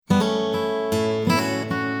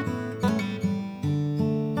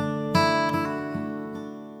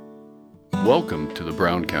Welcome to the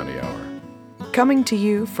Brown County Hour. Coming to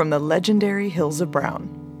you from the legendary Hills of Brown,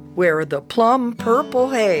 where the plum purple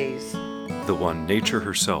haze, the one nature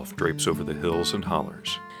herself drapes over the hills and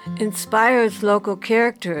hollers, inspires local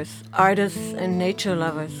characters, artists, and nature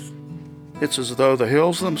lovers. It's as though the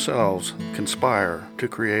hills themselves conspire to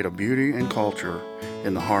create a beauty and culture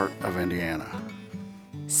in the heart of Indiana.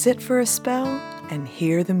 Sit for a spell and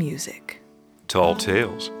hear the music. Tall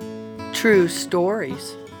tales, true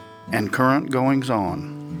stories, and current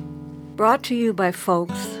goings-on. Brought to you by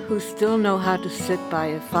folks who still know how to sit by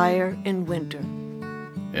a fire in winter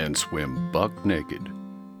and swim buck naked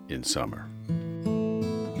in summer.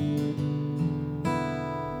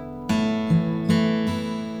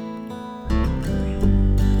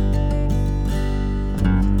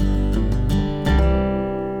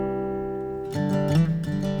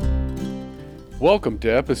 Welcome to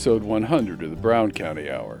episode 100 of the Brown County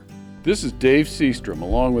Hour. This is Dave Seastrom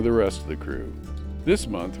along with the rest of the crew. This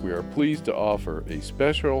month we are pleased to offer a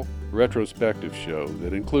special retrospective show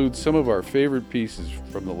that includes some of our favorite pieces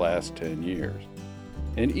from the last 10 years.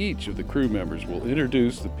 And each of the crew members will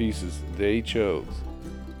introduce the pieces they chose.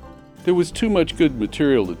 There was too much good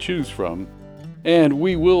material to choose from, and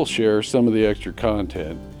we will share some of the extra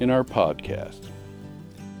content in our podcast.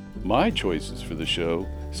 My choices for the show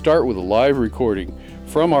start with a live recording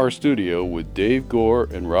from our studio with Dave Gore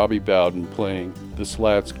and Robbie Bowden playing the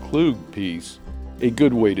Slats Klug piece, A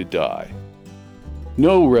Good Way to Die.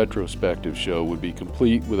 No retrospective show would be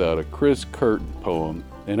complete without a Chris Curtin poem,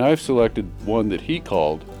 and I've selected one that he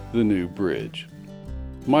called The New Bridge.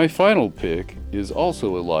 My final pick is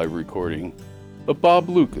also a live recording of Bob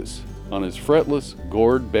Lucas on his fretless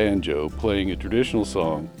gourd banjo playing a traditional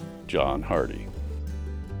song, John Hardy.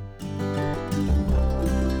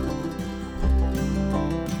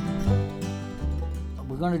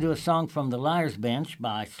 We're going to do a song from The Liar's Bench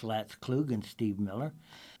by Slats Klug and Steve Miller.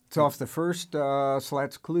 It's off the first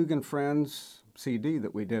Slats Klug and Friends CD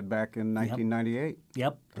that we did back in 1998.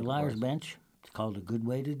 Yep, The Liar's Bench. It's called A Good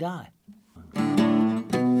Way to Die.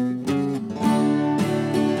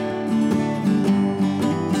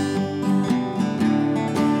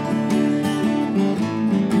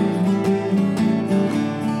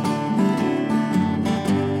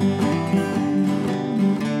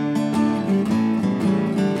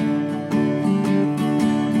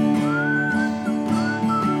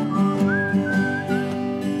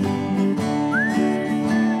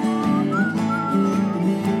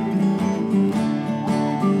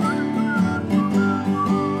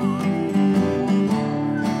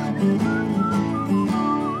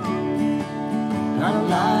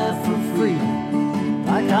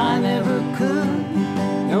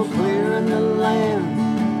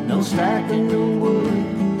 Stacking the wood,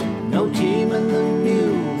 no teaming the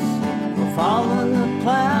mules, we're following the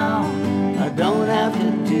plow. I don't have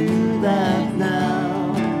to do that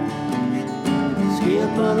now.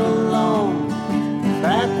 Skipping along,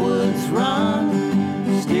 backwoods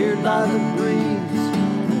run, steered by the breeze,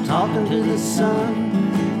 and talking to the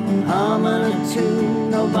sun, humming a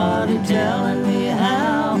tune, nobody telling me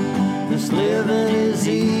how. This living is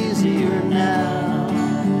easier now.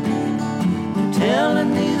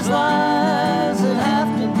 Telling these lies that have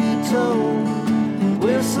to be told.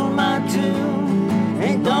 Whistle my tune,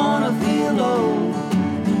 ain't gonna feel old.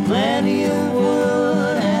 Plenty of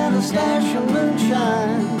wood and a stash of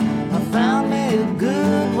moonshine. I found me a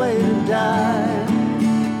good way to die.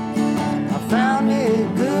 I found me a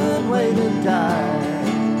good way to die.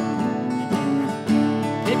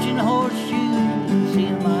 Pitching horseshoes,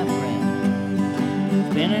 seeing my friend,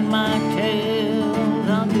 spinning my tails,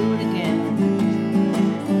 I'll do it again.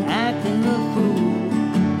 Acting the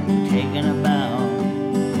fool, taking a bow.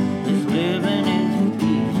 This living is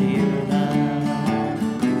easier now.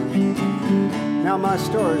 Now my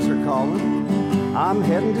stories are calling. I'm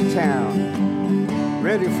heading to town.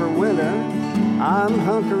 Ready for winter, I'm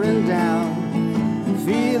hunkering down.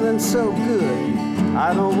 Feeling so good,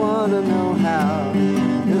 I don't want to know how.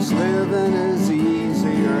 This living is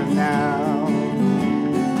easier now.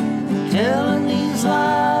 Telling these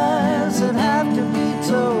lies that have to be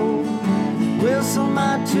told. Whistle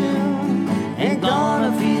my tune, ain't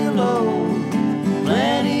gonna feel old.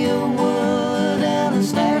 Plenty of wood and a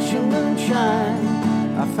stash of moonshine.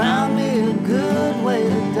 I found me a good way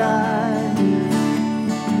to die.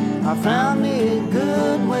 I found me a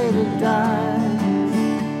good way to die.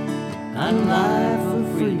 Got a life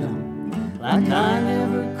of freedom like I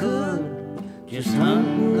never could. Just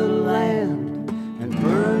hunting the land and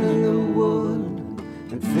burning the wood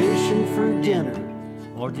and fishing for dinner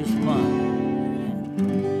or just fun.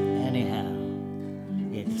 Anyhow,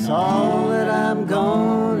 it's all that I'm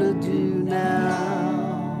gonna do now.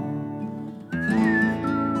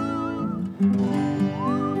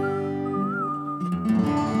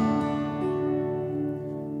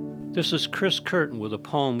 This is Chris Curtin with a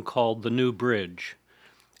poem called The New Bridge.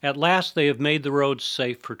 At last they have made the roads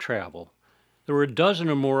safe for travel. There were a dozen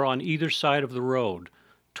or more on either side of the road,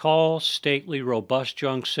 tall, stately, robust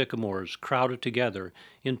young sycamores crowded together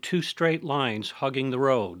in two straight lines hugging the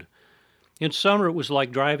road. In summer it was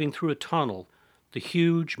like driving through a tunnel, the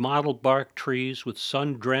huge mottled bark trees with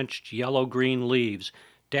sun-drenched yellow-green leaves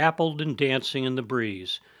dappled and dancing in the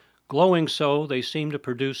breeze. Glowing so, they seemed to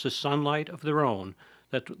produce a sunlight of their own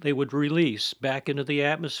that they would release back into the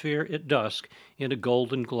atmosphere at dusk in a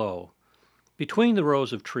golden glow. Between the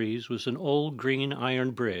rows of trees was an old green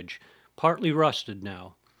iron bridge, partly rusted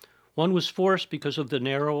now. One was forced because of the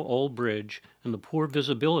narrow old bridge and the poor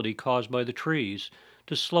visibility caused by the trees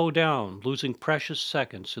to slow down, losing precious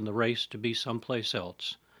seconds in the race to be someplace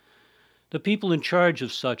else. The people in charge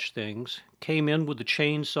of such things came in with the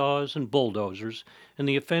chainsaws and bulldozers, and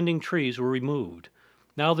the offending trees were removed.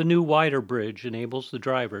 Now the new wider bridge enables the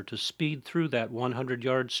driver to speed through that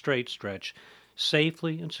 100-yard straight stretch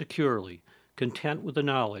safely and securely, content with the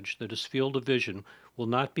knowledge that his field of vision will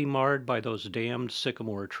not be marred by those damned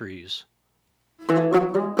sycamore trees.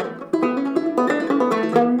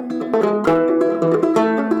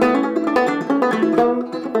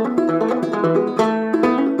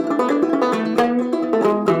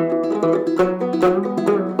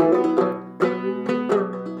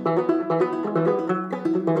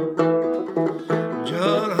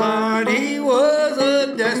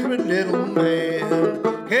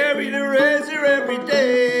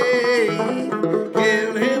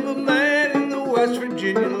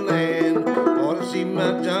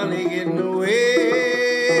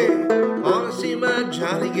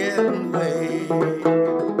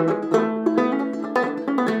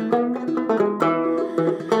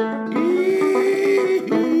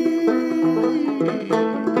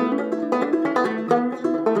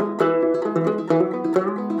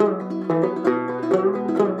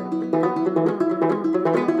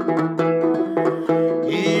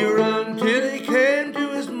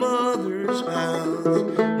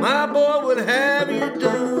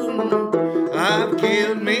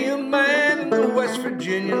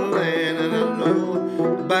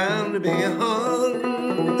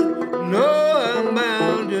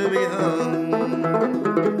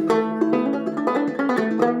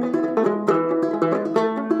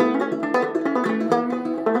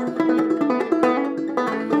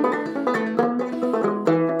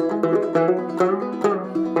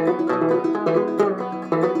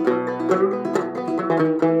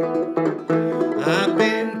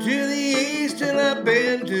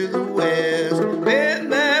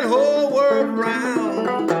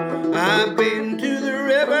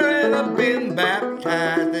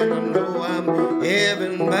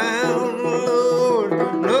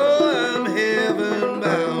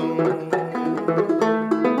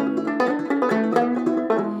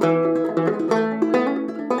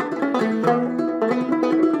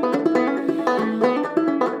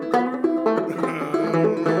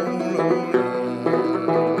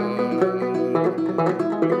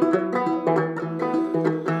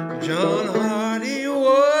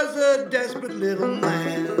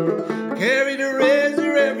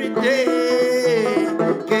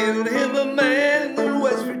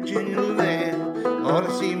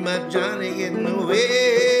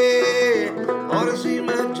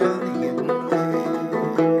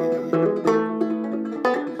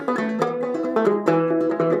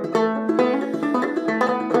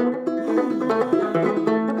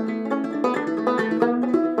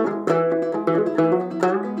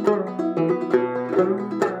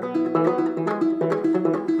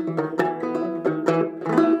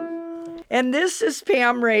 And this is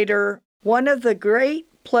Pam Rader. One of the great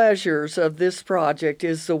pleasures of this project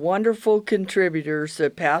is the wonderful contributors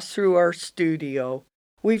that pass through our studio.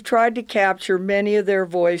 We've tried to capture many of their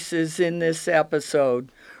voices in this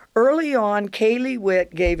episode. Early on, Kaylee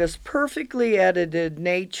Witt gave us perfectly edited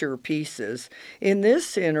nature pieces. In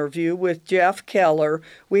this interview with Jeff Keller,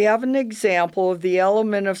 we have an example of the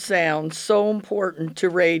element of sound so important to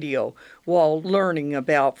radio while learning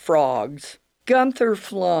about frogs. Gunther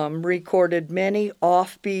Flum recorded many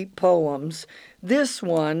offbeat poems. This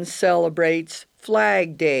one celebrates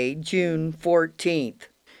Flag Day, June 14th.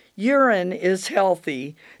 Urine is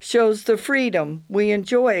Healthy shows the freedom we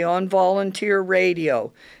enjoy on volunteer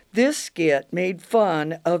radio. This skit made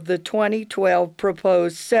fun of the 2012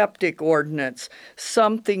 proposed septic ordinance,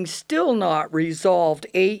 something still not resolved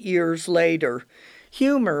 8 years later.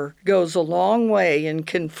 Humor goes a long way in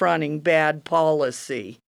confronting bad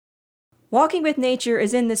policy. Walking with Nature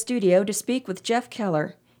is in the studio to speak with Jeff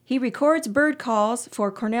Keller. He records bird calls for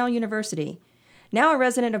Cornell University. Now a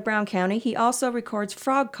resident of Brown County, he also records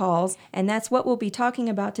frog calls, and that's what we'll be talking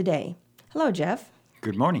about today. Hello, Jeff.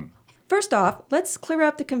 Good morning. First off, let's clear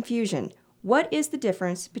up the confusion. What is the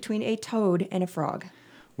difference between a toad and a frog?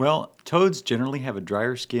 Well, toads generally have a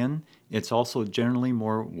drier skin. It's also generally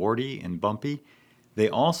more warty and bumpy. They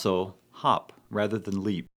also hop rather than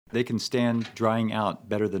leap. They can stand drying out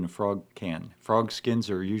better than a frog can. Frog skins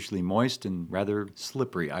are usually moist and rather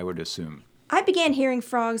slippery, I would assume. I began hearing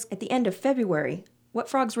frogs at the end of February. What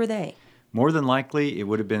frogs were they? More than likely, it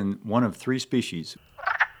would have been one of three species.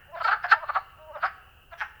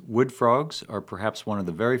 Wood frogs are perhaps one of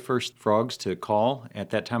the very first frogs to call at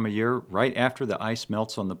that time of year, right after the ice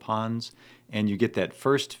melts on the ponds, and you get that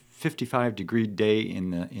first 55-degree day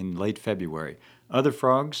in late February. Other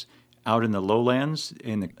frogs, out in the lowlands,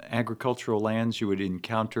 in the agricultural lands, you would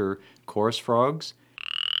encounter chorus frogs.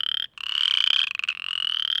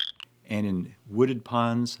 And in wooded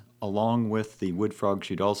ponds, along with the wood frogs,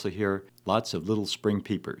 you'd also hear lots of little spring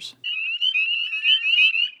peepers.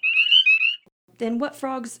 Then what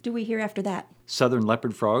frogs do we hear after that? Southern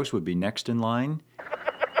leopard frogs would be next in line.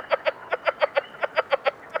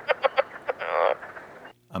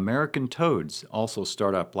 American toads also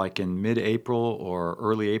start up like in mid-April or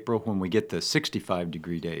early April when we get the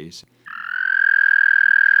 65-degree days.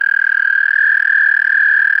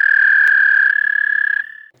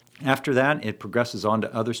 After that, it progresses on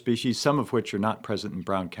to other species, some of which are not present in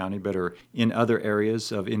Brown County, but are in other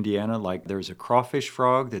areas of Indiana, like there's a crawfish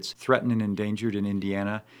frog that's threatened and endangered in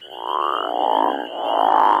Indiana.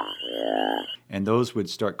 And those would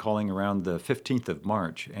start calling around the 15th of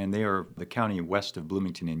March, and they are the county west of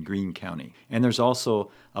Bloomington in Greene County. And there's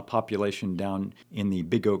also a population down in the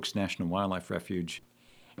Big Oaks National Wildlife Refuge.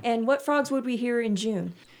 And what frogs would we hear in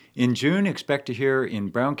June? In June, expect to hear in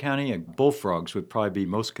Brown County, bullfrogs would probably be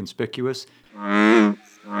most conspicuous. And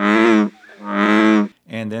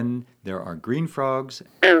then there are green frogs,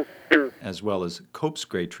 as well as Cope's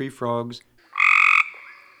gray tree frogs,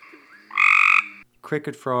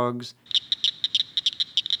 cricket frogs.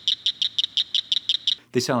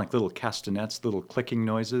 They sound like little castanets, little clicking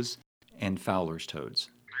noises, and Fowler's toads.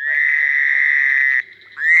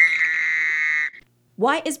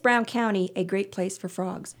 Why is Brown County a great place for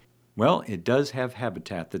frogs? Well, it does have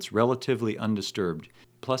habitat that's relatively undisturbed.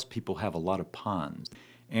 Plus, people have a lot of ponds.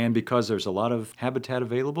 And because there's a lot of habitat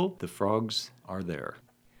available, the frogs are there.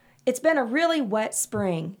 It's been a really wet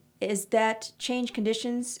spring. Is that change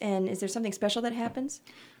conditions, and is there something special that happens?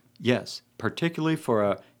 Yes, particularly for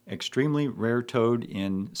a extremely rare toad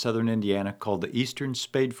in southern Indiana called the eastern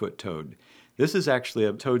spadefoot toad. This is actually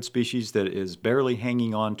a toad species that is barely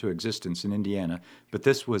hanging on to existence in Indiana, but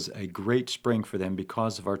this was a great spring for them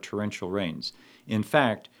because of our torrential rains. In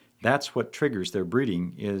fact, that's what triggers their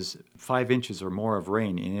breeding, is 5 inches or more of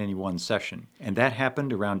rain in any one session. And that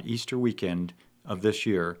happened around Easter weekend of this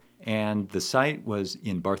year, and the site was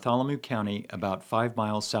in Bartholomew County, about 5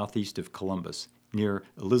 miles southeast of Columbus, near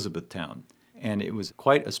Elizabethtown. And it was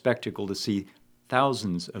quite a spectacle to see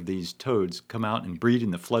thousands of these toads come out and breed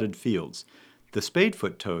in the flooded fields. The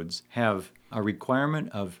spadefoot toads have a requirement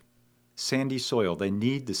of sandy soil. They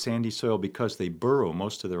need the sandy soil because they burrow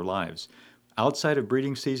most of their lives. Outside of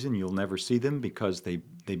breeding season, you'll never see them because they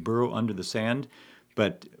burrow under the sand.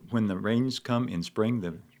 But when the rains come in spring,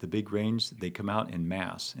 the big rains, they come out en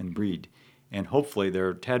masse and breed. And hopefully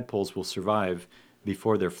their tadpoles will survive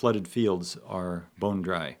before their flooded fields are bone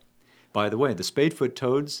dry. By the way, the spadefoot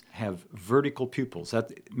toads have vertical pupils.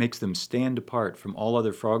 That makes them stand apart from all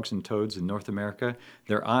other frogs and toads in North America.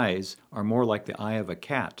 Their eyes are more like the eye of a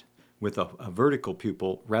cat, with a vertical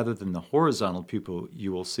pupil rather than the horizontal pupil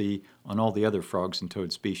you will see on all the other frogs and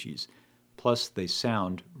toad species. Plus, they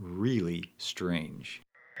sound really strange.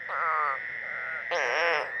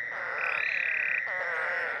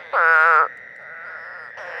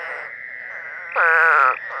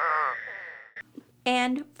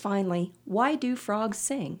 And finally, why do frogs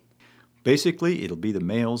sing? Basically, it'll be the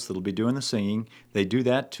males that'll be doing the singing. They do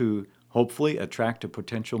that to hopefully attract a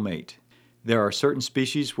potential mate. There are certain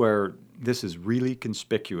species where this is really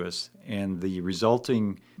conspicuous, and the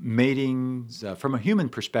resulting mating, from a human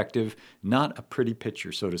perspective, not a pretty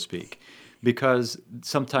picture, so to speak, because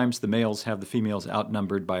sometimes the males have the females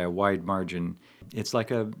outnumbered by a wide margin. It's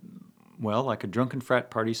like a drunken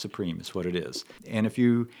frat party supreme is what it is. And if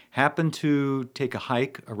you happen to take a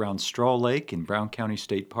hike around Straw Lake in Brown County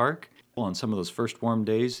State Park on some of those first warm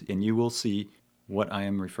days, and you will see what I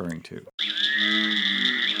am referring to.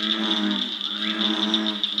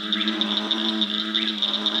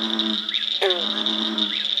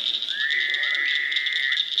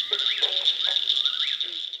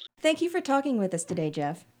 Thank you for talking with us today,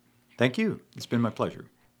 Jeff. Thank you. It's been my pleasure.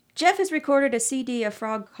 Jeff has recorded a CD of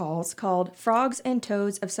frog calls called Frogs and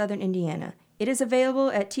Toads of Southern Indiana. It is available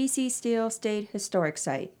at T.C. Steele State Historic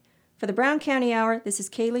Site. For the Brown County Hour, this is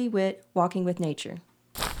Kaylee Witt, Walking with Nature.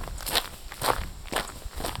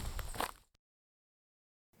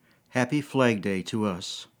 Happy Flag Day to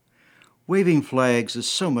us. Waving flags is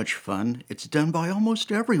so much fun. It's done by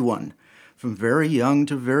almost everyone, from very young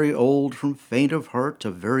to very old, from faint of heart to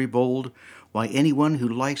very bold. Why, anyone who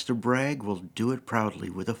likes to brag will do it proudly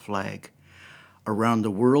with a flag. Around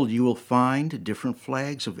the world you will find different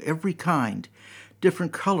flags of every kind,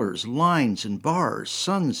 different colors, lines and bars,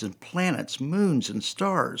 suns and planets, moons and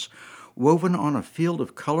stars, woven on a field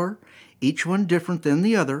of color, each one different than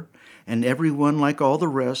the other, and every one like all the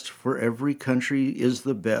rest, for every country is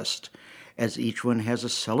the best, as each one has a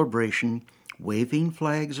celebration, waving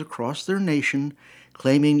flags across their nation,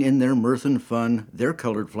 claiming in their mirth and fun their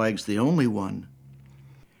colored flag's the only one.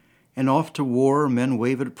 And off to war men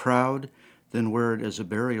wave it proud, then wear it as a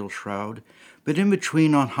burial shroud, but in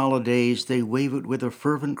between on holidays they wave it with a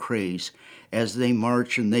fervent craze, as they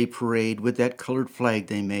march and they parade with that colored flag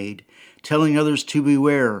they made, telling others to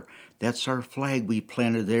beware. That's our flag we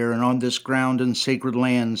planted there, and on this ground and sacred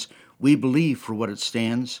lands, we believe for what it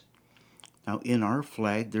stands. Now in our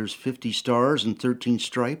flag there's 50 stars and 13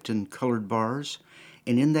 striped and colored bars,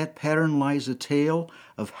 and in that pattern lies a tale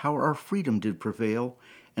of how our freedom did prevail,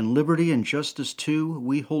 and liberty and justice too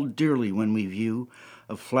we hold dearly when we view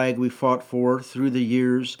a flag we fought for through the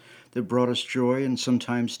years that brought us joy and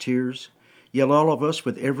sometimes tears. Yet all of us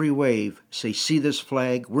with every wave say, see this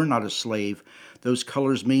flag, we're not a slave. Those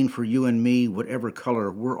colors mean for you and me, whatever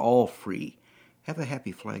color, we're all free. Have a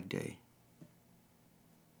happy Flag Day.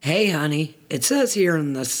 Hey, honey, it says here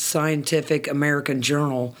in the Scientific American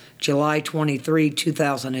Journal, July 23,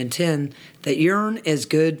 2010, that urine is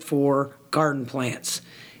good for garden plants.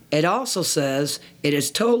 It also says it is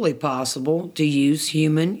totally possible to use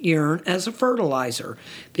human urine as a fertilizer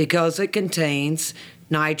because it contains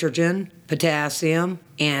nitrogen, potassium,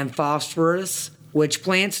 and phosphorus, which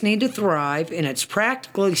plants need to thrive, and it's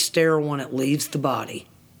practically sterile when it leaves the body.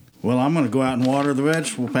 Well, I'm going to go out and water the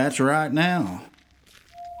vegetable patch right now.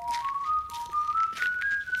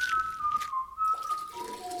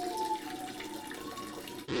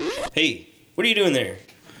 Hey, what are you doing there?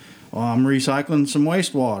 Well, I'm recycling some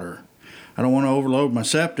wastewater. I don't want to overload my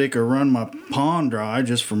septic or run my pond dry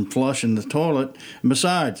just from flushing the toilet. And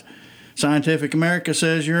besides, Scientific America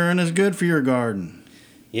says urine is good for your garden.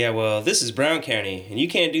 Yeah, well, this is Brown County, and you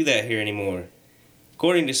can't do that here anymore.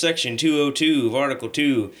 According to Section 202 of Article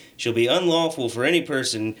 2, it shall be unlawful for any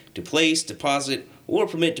person to place, deposit, or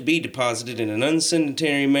permit to be deposited in an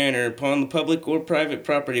unsanitary manner upon the public or private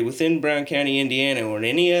property within Brown County, Indiana, or in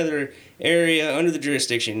any other area under the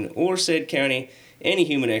jurisdiction or said county, any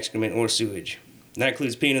human excrement or sewage. That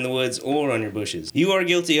includes peeing in the woods or on your bushes. You are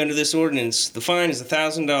guilty under this ordinance. The fine is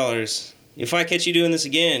 $1,000. If I catch you doing this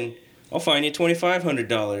again, I'll fine you $2,500.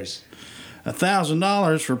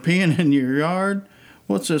 $1,000 for peeing in your yard?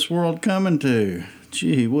 What's this world coming to?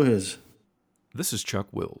 Gee whiz. This is Chuck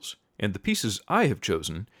Wills, and the pieces I have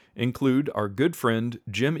chosen include our good friend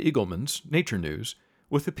Jim Eagleman's Nature News,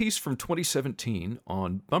 with a piece from 2017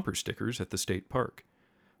 on bumper stickers at the state park.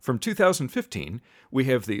 From 2015, we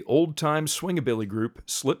have the old-time swingabilly group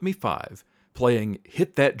Slip Me 5 playing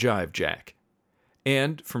Hit That Jive Jack.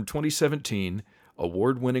 And from 2017,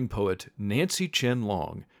 award-winning poet Nancy Chen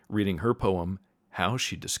Long reading her poem, How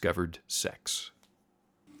She Discovered Sex.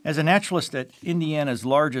 As a naturalist at Indiana's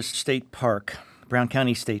largest state park, Brown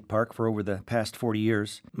County State Park, for over the past 40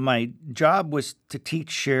 years, my job was to teach,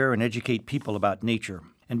 share, and educate people about nature.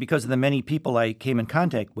 And because of the many people I came in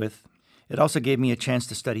contact with, it also gave me a chance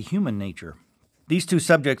to study human nature. These two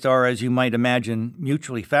subjects are, as you might imagine,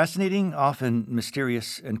 mutually fascinating, often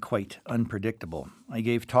mysterious, and quite unpredictable. I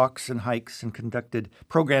gave talks and hikes and conducted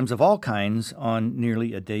programs of all kinds on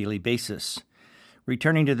nearly a daily basis.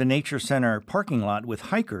 Returning to the Nature Center parking lot with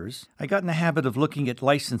hikers, I got in the habit of looking at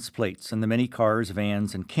license plates and the many cars,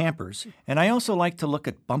 vans, and campers, and I also like to look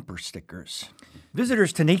at bumper stickers.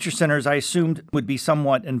 Visitors to nature centers, I assumed, would be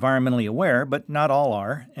somewhat environmentally aware, but not all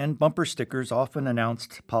are, and bumper stickers often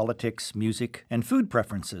announced politics, music, and food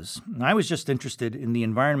preferences. I was just interested in the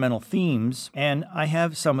environmental themes, and I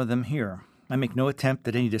have some of them here. I make no attempt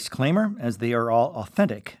at any disclaimer, as they are all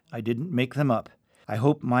authentic. I didn't make them up. I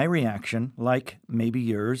hope my reaction, like maybe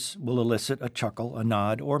yours, will elicit a chuckle, a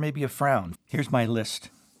nod, or maybe a frown. Here's my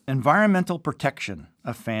list. Environmental protection,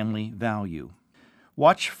 a family value.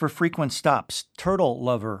 Watch for frequent stops, turtle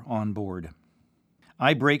lover on board.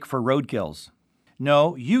 I brake for roadkills.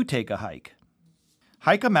 No, you take a hike.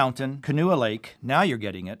 Hike a mountain, canoe a lake, now you're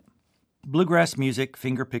getting it. Bluegrass music,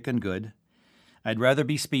 finger pickin' good. I'd rather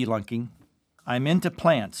be spelunking. I'm into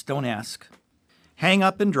plants, don't ask. Hang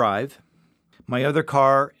up and drive. My other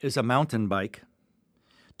car is a mountain bike.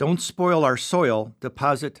 Don't spoil our soil,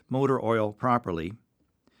 deposit motor oil properly.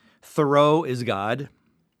 Thoreau is God.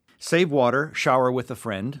 Save water, shower with a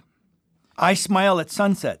friend. I smile at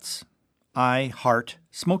sunsets. I heart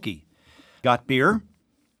smoky. Got beer?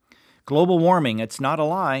 Global warming, it's not a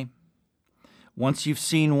lie. Once you've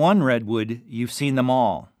seen one redwood, you've seen them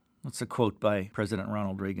all. That's a quote by President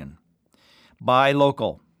Ronald Reagan. Buy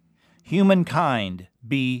local. Humankind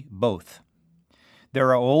be both. There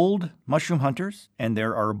are old mushroom hunters and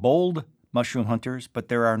there are bold mushroom hunters, but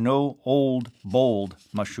there are no old, bold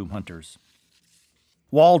mushroom hunters.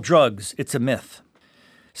 Wall drugs, it's a myth.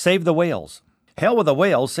 Save the whales. Hell with the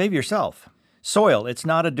whales, save yourself. Soil, it's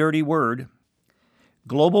not a dirty word.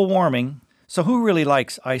 Global warming, so who really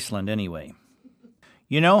likes Iceland anyway?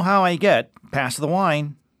 You know how I get, pass the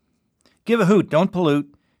wine. Give a hoot, don't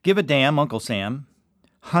pollute. Give a damn, Uncle Sam.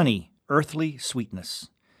 Honey, earthly sweetness.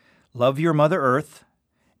 Love your Mother Earth.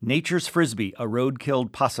 Nature's frisbee, a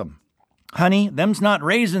road-killed possum. Honey, them's not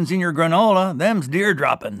raisins in your granola, them's deer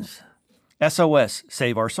droppings. SOS,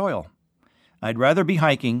 save our soil. I'd rather be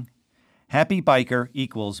hiking. Happy biker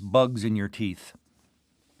equals bugs in your teeth.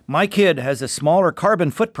 My kid has a smaller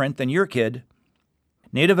carbon footprint than your kid.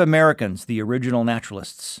 Native Americans, the original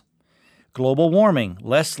naturalists. Global warming,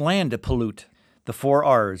 less land to pollute. The 4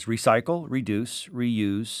 R's, recycle, reduce,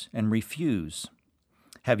 reuse, and refuse.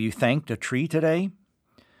 Have you thanked a tree today?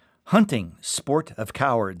 Hunting, sport of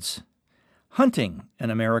cowards. Hunting, an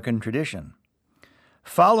American tradition.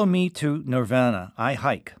 Follow me to Nirvana, I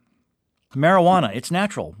hike. Marijuana, it's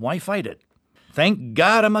natural, why fight it? Thank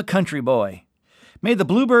God I'm a country boy. May the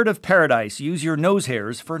bluebird of paradise use your nose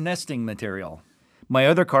hairs for nesting material. My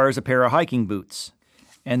other car is a pair of hiking boots.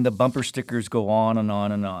 And the bumper stickers go on and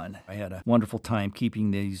on and on. I had a wonderful time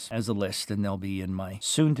keeping these as a list, and they'll be in my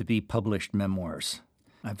soon-to-be-published memoirs.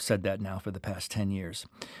 I've said that now for the past 10 years.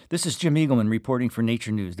 This is Jim Eagleman reporting for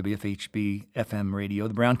Nature News, WFHB FM Radio,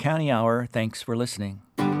 the Brown County Hour. Thanks for listening.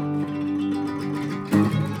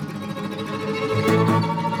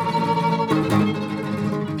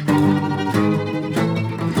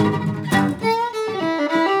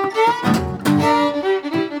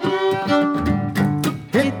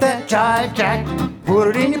 Jive Jack, put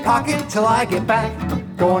it in your pocket till I get back.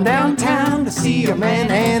 Going downtown to see your man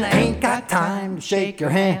and I ain't got time to shake your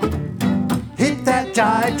hand. Hit that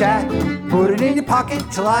Jive Jack, put it in your pocket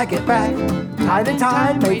till I get back. Tie the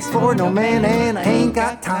tide makes for no man and I ain't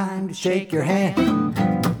got time to shake your hand.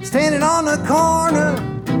 Standing on the corner,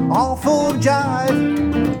 all full of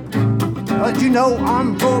jive. But you know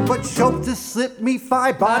I'm broke, but you hope to slip me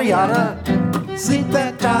 5 body oughta. Sleep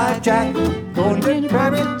that Jive Jack, going to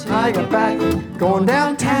grab it till I get back. Going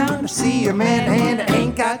downtown to see your man and I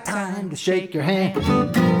ain't got time to shake your hand.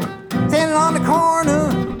 Standing on the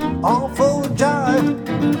corner, all full of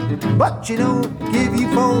jive. But you know, give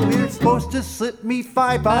you 4, you're supposed to slip me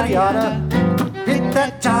 5 body oughta. Hit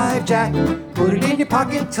that Jive Jack, put it in your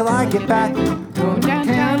pocket till I get back. Going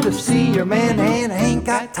downtown to see your man and I ain't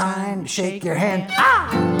got time to shake your hand. Ah!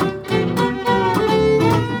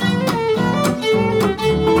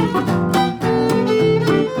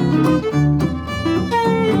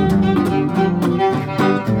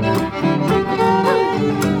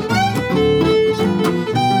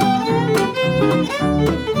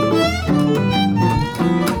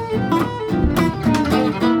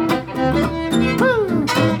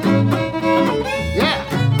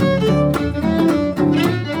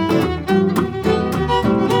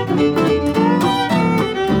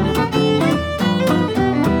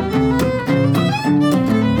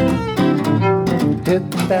 Hit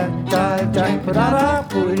that Jive Jack, pa-da-da,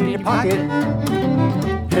 put it in your pocket.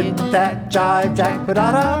 Hit that Jive Jack,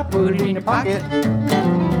 pa-da-da, put it in your pocket.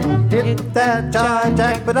 Hit that Jive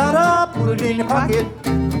Jack, pa-da-da, put it in your pocket.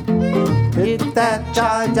 Hit that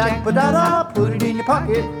Jive Jack, pa-da-da, put it in your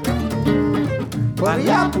pocket.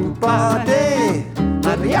 Ba-da-ya-boo-ba-day,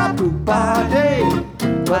 ba-da-ya-boo-ba-day,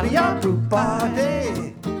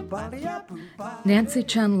 ba-da-ya-boo-ba-day, ba-da-ya-boo-ba-day. Nancy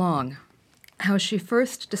Chen Long, how she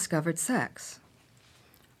first discovered sex.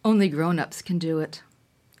 Only grown-ups can do it.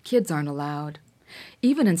 Kids aren't allowed.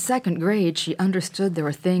 Even in 2nd grade, she understood there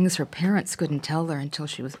were things her parents couldn't tell her until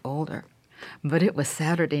she was older. But it was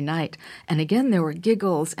Saturday night, and again there were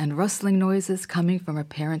giggles and rustling noises coming from her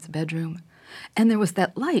parents' bedroom. And there was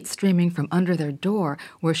that light streaming from under their door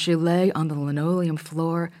where she lay on the linoleum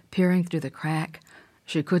floor, peering through the crack.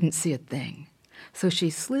 She couldn't see a thing, so she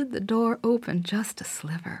slid the door open just a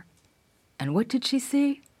sliver. And what did she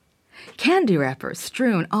see? Candy wrappers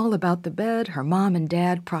strewn all about the bed, her mom and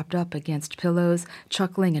dad propped up against pillows,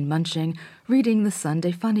 chuckling and munching, reading the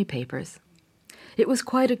Sunday funny papers. It was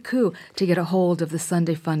quite a coup to get a hold of the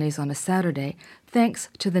Sunday funnies on a Saturday, thanks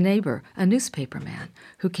to the neighbor, a newspaper man,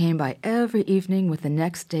 who came by every evening with the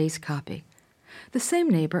next day's copy. The same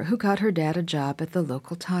neighbor who got her dad a job at the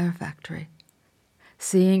local tire factory.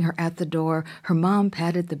 Seeing her at the door, her mom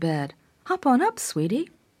patted the bed. "Hop on up, sweetie."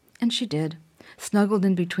 And she did, snuggled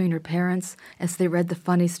in between her parents as they read the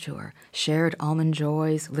funnies to her, shared almond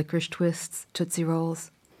joys, licorice twists, Tootsie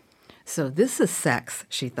Rolls. So this is sex,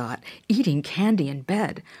 she thought, eating candy in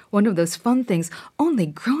bed, one of those fun things only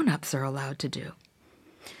grown-ups are allowed to do.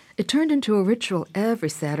 It turned into a ritual every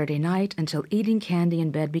Saturday night until eating candy in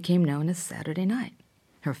bed became known as Saturday night.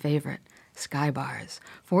 Her favorite, Sky Bars,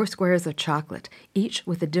 4 squares of chocolate, each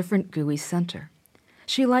with a different gooey center.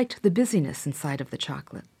 She liked the busyness inside of the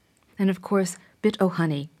chocolate. And of course, Bit O'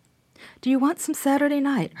 Honey. "Do you want some Saturday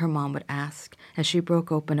night?" her mom would ask as she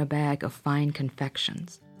broke open a bag of fine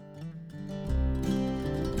confections.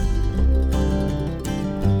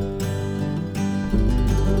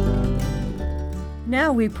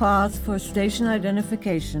 Now we pause for station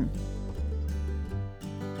identification.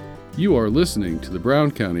 You are listening to the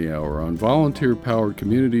Brown County Hour on volunteer-powered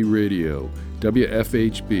community radio,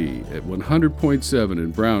 WFHB, at 100.7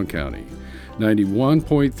 in Brown County,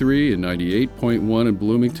 91.3 and 98.1 in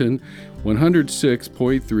Bloomington,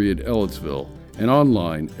 106.3 in Ellettsville, and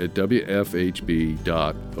online at wfhb.org.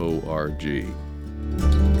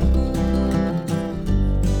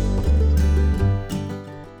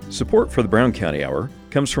 Support for the Brown County Hour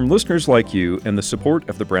comes from listeners like you and the support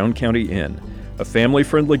of the Brown County Inn, a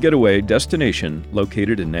family-friendly getaway destination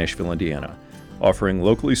located in Nashville, Indiana, offering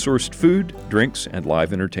locally sourced food, drinks, and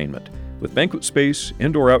live entertainment, with banquet space,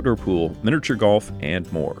 indoor-outdoor pool, miniature golf,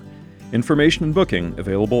 and more. Information and booking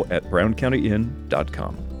available at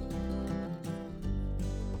browncountyin.com.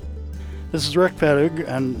 This is Rick Pedig,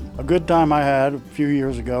 and a good time I had a few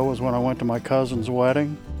years ago was when I went to my cousin's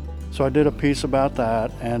wedding. So I did a piece about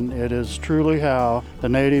that, and it is truly how the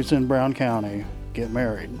natives in Brown County get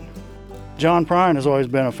married. John Prine has always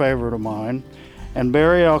been a favorite of mine, and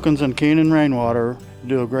Barry Elkins and Keenan Rainwater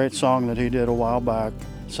do a great song that he did a while back,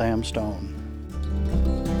 Sam Stone.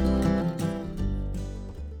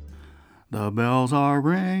 The bells are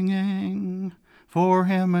ringing for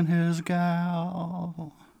him and his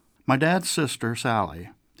gal. My dad's sister,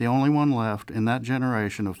 Sally, the only one left in that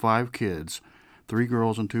generation of 5 kids, 3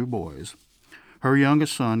 girls and 2 boys. Her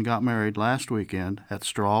youngest son got married last weekend at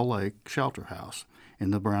Straw Lake Shelter House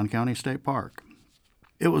in the Brown County State Park.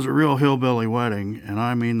 It was a real hillbilly wedding, and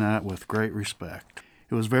I mean that with great respect.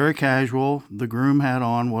 It was very casual. The groom had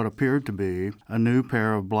on what appeared to be a new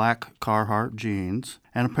pair of black Carhartt jeans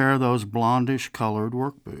and a pair of those blondish-colored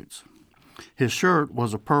work boots. His shirt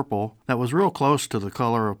was a purple that was real close to the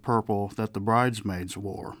color of purple that the bridesmaids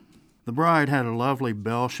wore. The bride had a lovely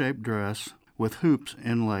bell-shaped dress with hoops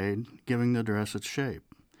inlaid, giving the dress its shape.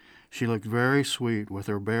 She looked very sweet with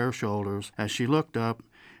her bare shoulders as she looked up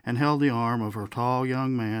and held the arm of her tall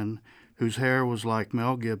young man whose hair was like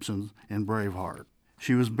Mel Gibson's in Braveheart.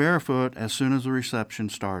 She was barefoot as soon as the reception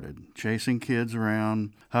started, chasing kids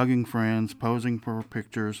around, hugging friends, posing for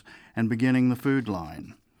pictures, and beginning the food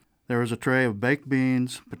line. There was a tray of baked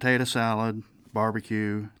beans, potato salad,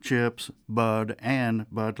 barbecue, chips, Bud and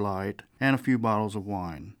Bud Light, and a few bottles of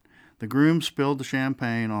wine. The groom spilled the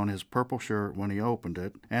champagne on his purple shirt when he opened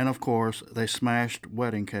it, and of course they smashed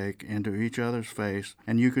wedding cake into each other's face,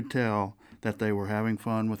 and you could tell that they were having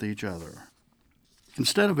fun with each other.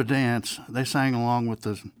 Instead of a dance, they sang along with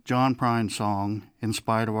the John Prine song, In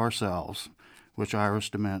Spite of Ourselves, which Iris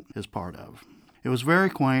DeMent is part of. It was very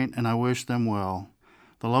quaint, and I wish them well.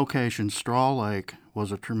 The location, Straw Lake,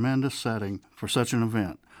 was a tremendous setting for such an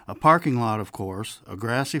event. A parking lot, of course, a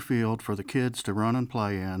grassy field for the kids to run and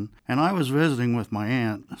play in, and I was visiting with my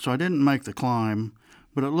aunt, so I didn't make the climb,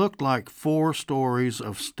 but it looked like 4 stories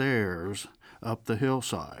of stairs up the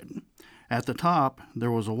hillside. At the top,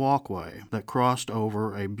 there was a walkway that crossed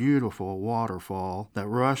over a beautiful waterfall that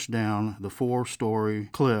rushed down the 4-story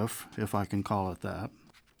cliff, if I can call it that.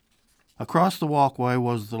 Across the walkway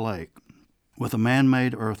was the lake, with a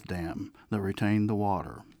man-made earth dam that retained the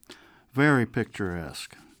water. Very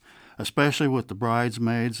picturesque, especially with the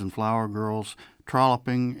bridesmaids and flower girls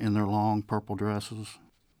trolloping in their long purple dresses.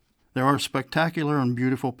 There are spectacular and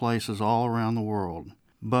beautiful places all around the world,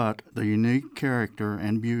 but the unique character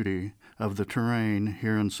and beauty of the terrain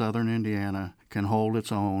here in southern Indiana can hold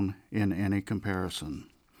its own in any comparison.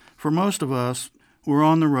 For most of us, we're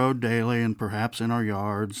on the road daily and perhaps in our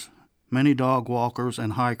yards, Many dog walkers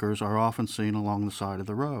and hikers are often seen along the side of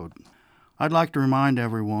the road. I'd like to remind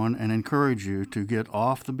everyone and encourage you to get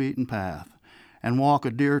off the beaten path and walk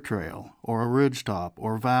a deer trail or a ridgetop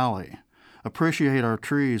or valley. Appreciate our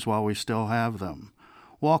trees while we still have them.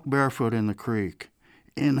 Walk barefoot in the creek.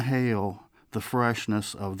 Inhale the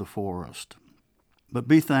freshness of the forest. But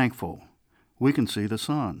be thankful we can see the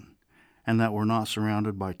sun and that we're not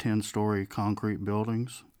surrounded by 10-story concrete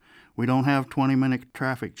buildings. We don't have 20-minute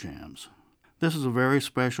traffic jams. This is a very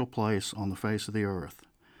special place on the face of the earth.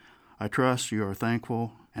 I trust you are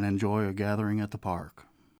thankful and enjoy a gathering at the park.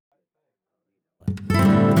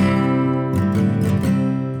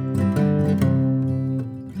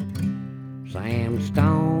 Sam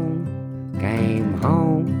Stone came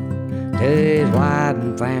home to his wife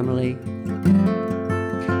and family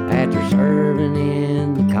after serving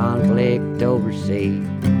in the conflict overseas.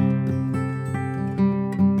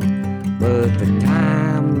 But the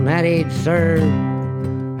time that he'd served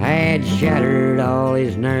had shattered all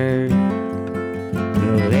his nerves,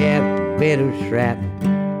 left a bit of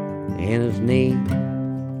shrapnel in his knee.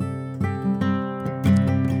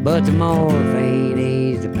 But the morphine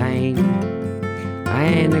eased the pain,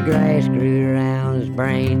 and the grass grew around his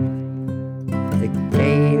brain. They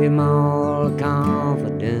gave him all the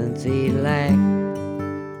confidence he lacked,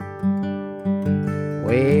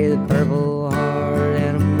 with a purple heart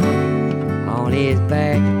and a moon on his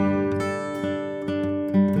back.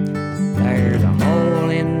 There's a hole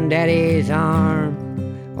in Daddy's arm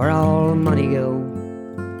where all the money goes.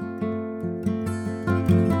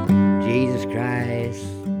 Jesus Christ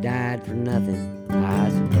died for nothing, I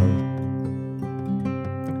suppose.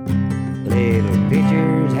 Little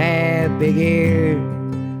pictures have big ears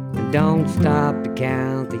and don't stop to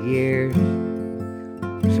count the years.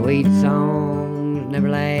 Sweet songs never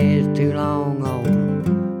last too long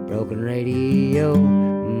on broken radio.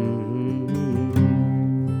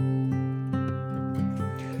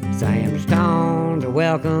 Sam Stone's a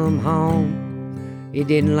welcome home. It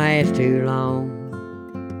didn't last too long.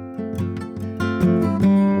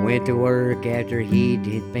 Went to work after he'd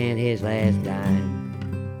spent his last dime.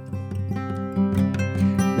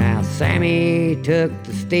 Now Sammy took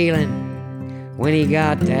to stealing when he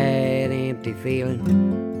got that empty feeling,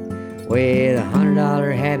 with a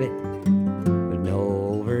 $100 habit with no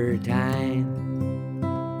overtime.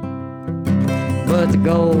 But the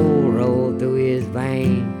gold rolled through his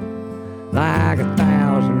veins like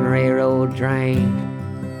 1,000 railroad trains,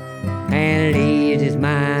 and it eased his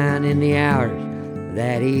mind in the hours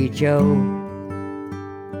that he chose,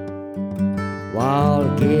 while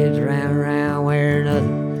the kids ran around wearing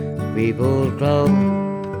other people's clothes.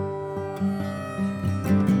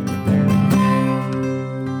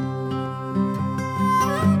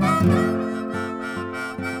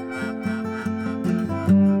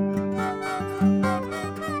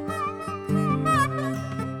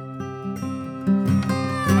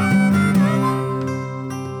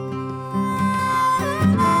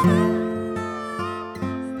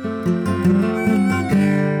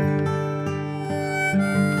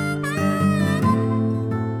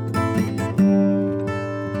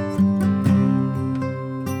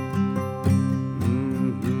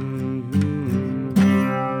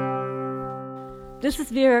 This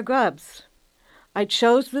is Vera Grubbs. I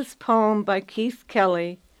chose this poem by Keith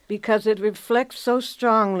Kelly because it reflects so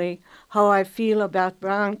strongly how I feel about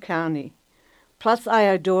Brown County. Plus, I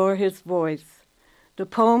adore his voice. The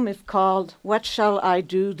poem is called What Shall I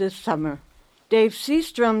Do This Summer? Dave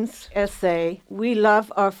Seastrom's essay, We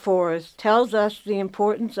Love Our Forest, tells us the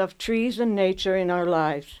importance of trees and nature in our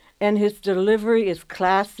lives, and his delivery is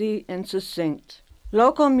classy and succinct.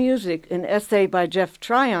 Local music, an essay by Jeff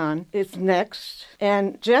Tryon, is next,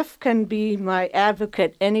 and Jeff can be my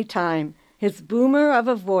advocate anytime. His boomer of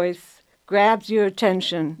a voice grabs your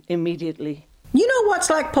attention immediately. You know what's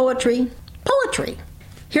like poetry? Poetry.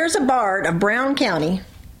 Here's a bard of Brown County,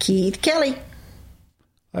 Keith Kelly.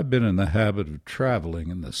 I've been in the habit of traveling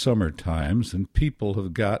in the summer times, and people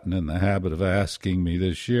have gotten in the habit of asking me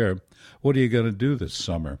this year, what are you going to do this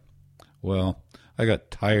summer? Well, I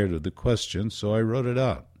got tired of the question, so I wrote it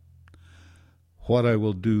out. What I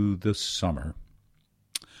will do this summer.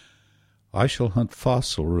 I shall hunt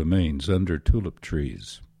fossil remains under tulip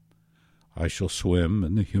trees. I shall swim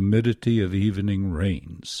in the humidity of evening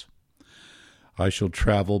rains. I shall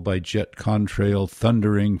travel by jet contrail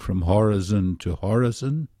thundering from horizon to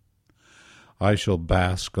horizon. I shall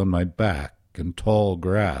bask on my back in tall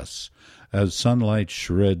grass as sunlight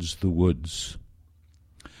shreds the woods.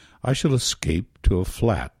 I shall escape to a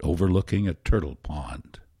flat overlooking a turtle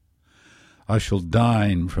pond. I shall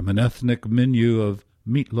dine from an ethnic menu of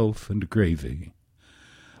meatloaf and gravy.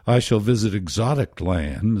 I shall visit exotic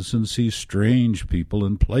lands and see strange people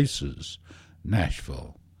and places.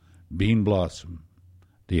 Nashville, Bean Blossom,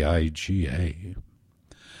 the IGA.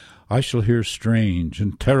 I shall hear strange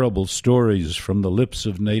and terrible stories from the lips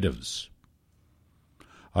of natives.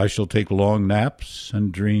 I shall take long naps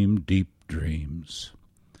and dream deep dreams.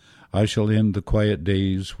 I shall end the quiet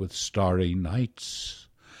days with starry nights.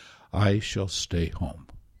 I shall stay home.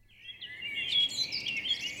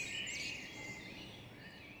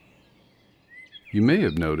 You may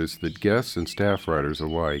have noticed that guests and staff writers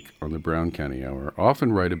alike on the Brown County Hour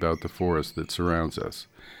often write about the forest that surrounds us.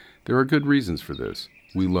 There are good reasons for this.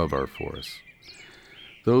 We love our forests.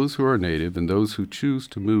 Those who are native and those who choose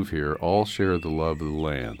to move here all share the love of the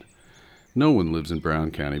land. No one lives in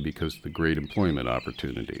Brown County because of the great employment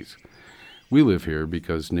opportunities. We live here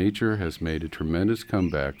because nature has made a tremendous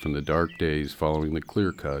comeback from the dark days following the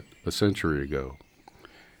clear cut a century ago.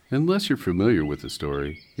 Unless you're familiar with the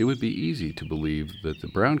story, it would be easy to believe that the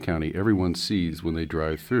Brown County everyone sees when they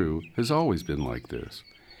drive through has always been like this.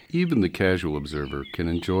 Even the casual observer can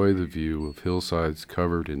enjoy the view of hillsides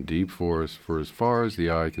covered in deep forest for as far as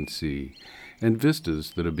the eye can see, and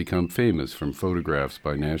vistas that have become famous from photographs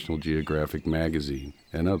by National Geographic magazine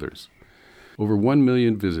and others. Over 1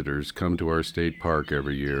 million visitors come to our state park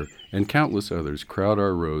every year, and countless others crowd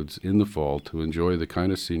our roads in the fall to enjoy the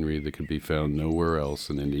kind of scenery that can be found nowhere else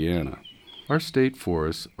in Indiana. Our state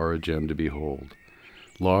forests are a gem to behold.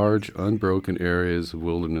 Large, unbroken areas of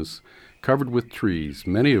wilderness covered with trees,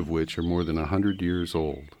 many of which are more than 100 years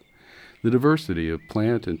old. The diversity of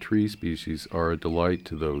plant and tree species are a delight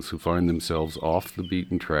to those who find themselves off the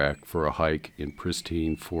beaten track for a hike in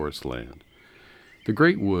pristine forest land. The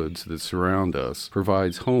great woods that surround us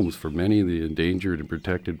provides homes for many of the endangered and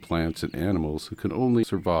protected plants and animals who can only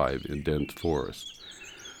survive in dense forests.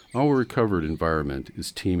 Our recovered environment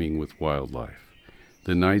is teeming with wildlife.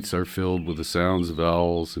 The nights are filled with the sounds of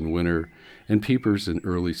owls in winter and peepers in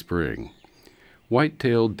early spring.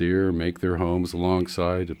 White-tailed deer make their homes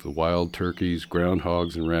alongside of the wild turkeys,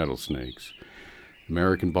 groundhogs, and rattlesnakes.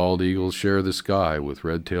 American bald eagles share the sky with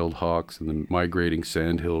red-tailed hawks and the migrating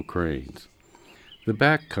sandhill cranes. The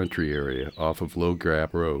back country area off of Low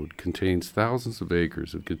Gap Road contains thousands of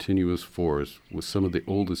acres of continuous forest with some of the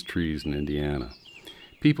oldest trees in Indiana.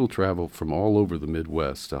 People travel from all over the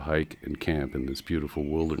Midwest to hike and camp in this beautiful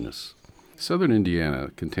wilderness. Southern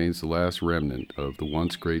Indiana contains the last remnant of the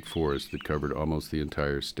once great forest that covered almost the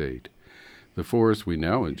entire state. The forest we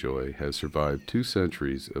now enjoy has survived 2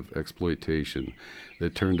 centuries of exploitation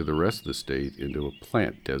that turned the rest of the state into a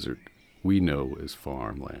plant desert we know as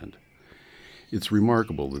farmland. It's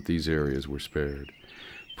remarkable that these areas were spared.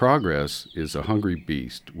 Progress is a hungry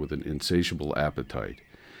beast with an insatiable appetite,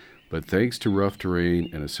 but thanks to rough terrain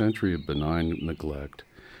and a century of benign neglect,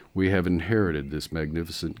 we have inherited this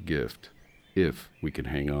magnificent gift, if we can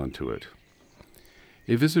hang on to it.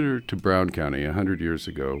 A visitor to Brown County 100 years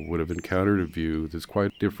ago would have encountered a view that's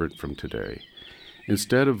quite different from today.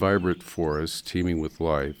 Instead of vibrant forests teeming with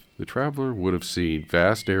life, the traveler would have seen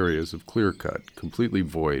vast areas of clear-cut, completely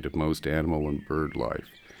void of most animal and bird life.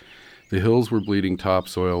 The hills were bleeding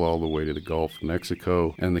topsoil all the way to the Gulf of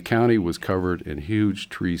Mexico, and the county was covered in huge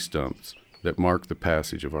tree stumps that marked the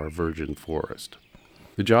passage of our virgin forest.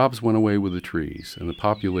 The jobs went away with the trees, and the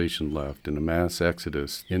population left in a mass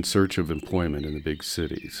exodus in search of employment in the big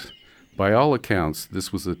cities. By all accounts,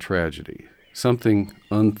 this was a tragedy, something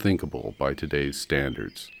unthinkable by today's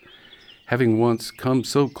standards. Having once come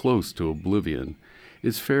so close to oblivion,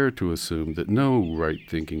 it's fair to assume that no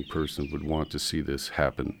right-thinking person would want to see this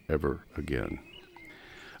happen ever again.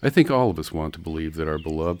 I think all of us want to believe that our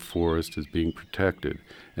beloved forest is being protected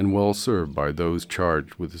and well served by those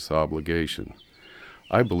charged with this obligation.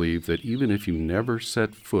 I believe that even if you never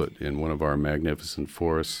set foot in one of our magnificent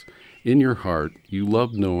forests, in your heart you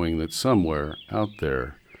love knowing that somewhere out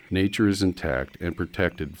there nature is intact and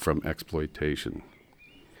protected from exploitation.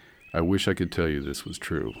 I wish I could tell you this was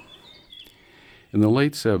true. In the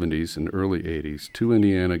late 70s and early 80s, 2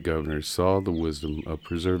 Indiana governors saw the wisdom of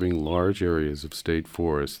preserving large areas of state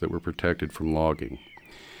forests that were protected from logging.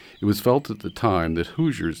 It was felt at the time that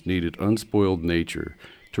Hoosiers needed unspoiled nature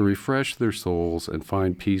to refresh their souls and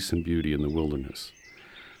find peace and beauty in the wilderness.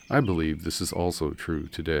 I believe this is also true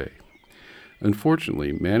today.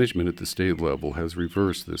 Unfortunately, management at the state level has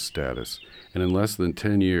reversed this status, and in less than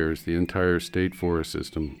 10 years, the entire state forest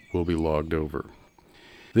system will be logged over.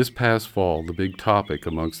 This past fall, the big topic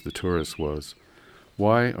amongst the tourists was,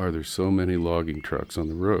 why are there so many logging trucks on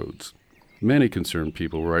the roads? Many concerned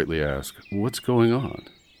people rightly ask, what's going on?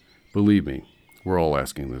 Believe me, we're all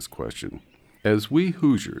asking this question. As we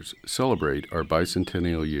Hoosiers celebrate our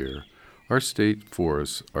bicentennial year, Our state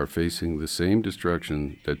forests are facing the same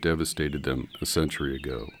destruction that devastated them a century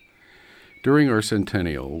ago. During our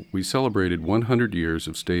centennial, we celebrated 100 years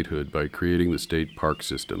of statehood by creating the state park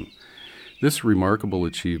system. This remarkable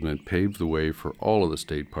achievement paved the way for all of the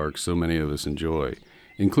state parks so many of us enjoy,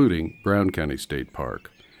 including Brown County State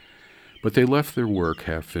Park. But they left their work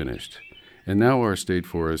half-finished, and now our state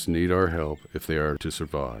forests need our help if they are to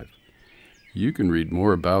survive. You can read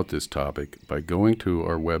more about this topic by going to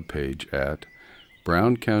our webpage at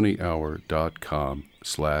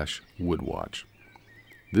browncountyhour.com/woodwatch.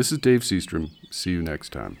 This is Dave Seastrom. See you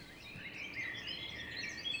next time.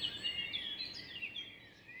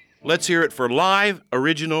 Let's hear it for live,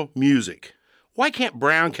 original music. Why can't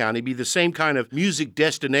Brown County be the same kind of music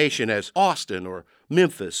destination as Austin or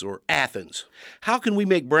Memphis or Athens? How can we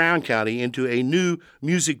make Brown County into a new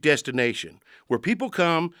music destination where people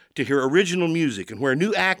come to hear original music and where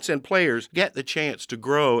new acts and players get the chance to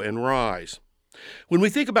grow and rise? When we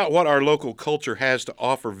think about what our local culture has to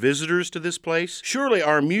offer visitors to this place, surely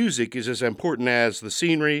our music is as important as the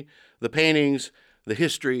scenery, the paintings, the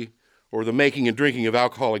history, or the making and drinking of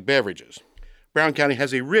alcoholic beverages. Brown County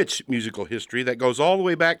has a rich musical history that goes all the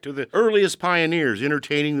way back to the earliest pioneers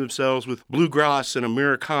entertaining themselves with bluegrass and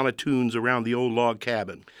Americana tunes around the old log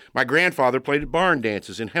cabin. My grandfather played at barn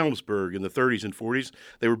dances in Helmsburg in the 30s and 40s.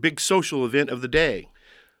 They were a big social event of the day.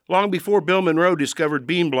 Long before Bill Monroe discovered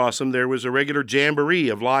Bean Blossom, there was a regular jamboree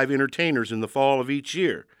of live entertainers in the fall of each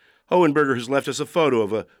year. Hohenberger has left us a photo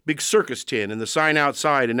of a big circus tent and the sign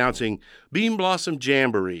outside announcing Bean Blossom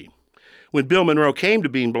Jamboree. When Bill Monroe came to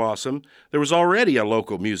Bean Blossom, there was already a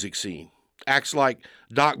local music scene. Acts like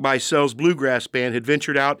Doc Bicell's Bluegrass Band had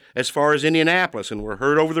ventured out as far as Indianapolis and were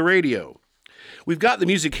heard over the radio. We've got the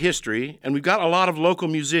music history, and we've got a lot of local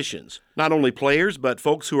musicians, not only players, but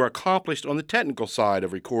folks who are accomplished on the technical side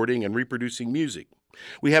of recording and reproducing music.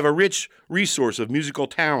 We have a rich resource of musical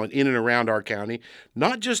talent in and around our county,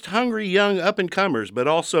 not just hungry young up-and-comers, but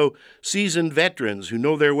also seasoned veterans who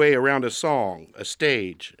know their way around a song, a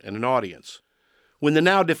stage, and an audience. When the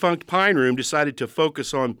now-defunct Pine Room decided to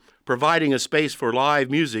focus on providing a space for live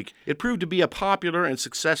music, it proved to be a popular and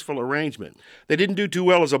successful arrangement. They didn't do too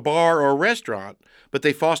well as a bar or a restaurant, but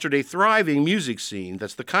they fostered a thriving music scene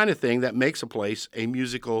that's the kind of thing that makes a place a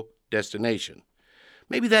musical destination.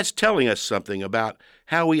 Maybe that's telling us something about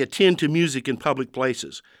how we attend to music in public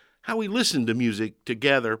places, how we listen to music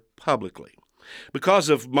together publicly. Because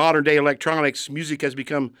of modern-day electronics, music has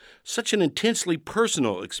become such an intensely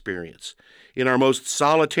personal experience. In our most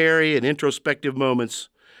solitary and introspective moments,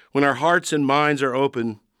 when our hearts and minds are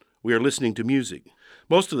open, we are listening to music.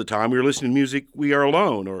 Most of the time, we are listening to music we are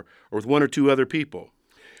alone or with one or two other people.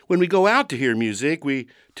 When we go out to hear music, we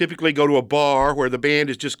typically go to a bar where the band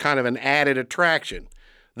is just kind of an added attraction.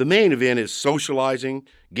 The main event is socializing,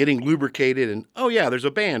 getting lubricated, and, oh yeah, there's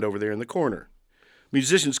a band over there in the corner.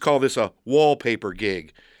 Musicians call this a wallpaper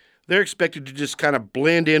gig. They're expected to just kind of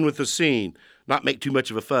blend in with the scene, not make too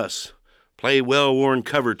much of a fuss. Play well-worn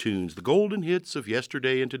cover tunes, the golden hits of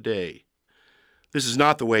yesterday and today. This is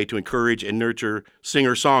not the way to encourage and nurture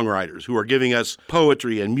singer-songwriters who are giving us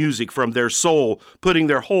poetry and music from their soul, putting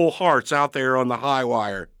their whole hearts out there on the high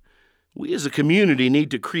wire. We as a community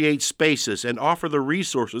need to create spaces and offer the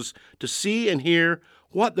resources to see and hear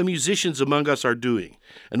what the musicians among us are doing.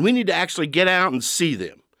 And we need to actually get out and see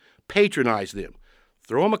them, patronize them,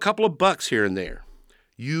 throw them a couple of bucks here and there.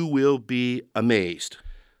 You will be amazed.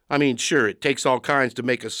 I mean, sure, it takes all kinds to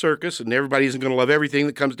make a circus, and everybody isn't going to love everything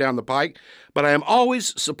that comes down the pike, but I am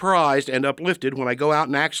always surprised and uplifted when I go out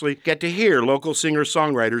and actually get to hear local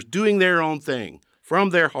singer-songwriters doing their own thing from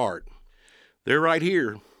their heart. They're right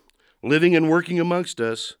here, living and working amongst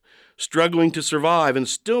us, struggling to survive and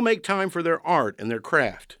still make time for their art and their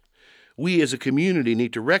craft. We as a community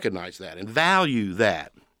need to recognize that and value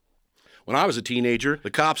that. When I was a teenager, the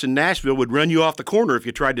cops in Nashville would run you off the corner if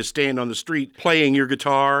you tried to stand on the street playing your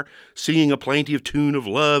guitar, singing a plaintive tune of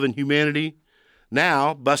love and humanity.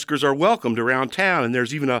 Now, buskers are welcomed around town, and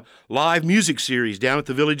there's even a live music series down at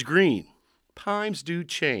the Village Green. Times do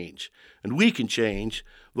change, and we can change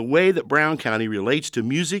the way that Brown County relates to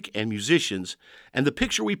music and musicians and the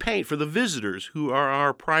picture we paint for the visitors who are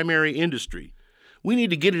our primary industry. We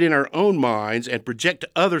need to get it in our own minds and project to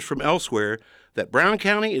others from elsewhere that Brown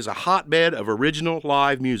County is a hotbed of original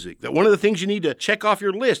live music, that one of the things you need to check off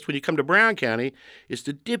your list when you come to Brown County is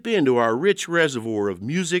to dip into our rich reservoir of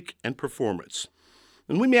music and performance.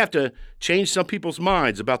 And we may have to change some people's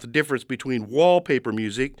minds about the difference between wallpaper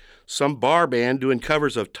music, some bar band doing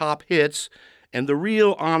covers of top hits, and the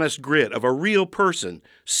real honest grit of a real person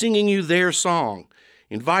singing you their song,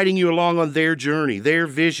 inviting you along on their journey, their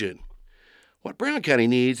vision. What Brown County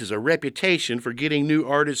needs is a reputation for getting new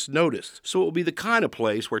artists noticed, so it will be the kind of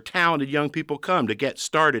place where talented young people come to get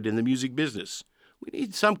started in the music business. We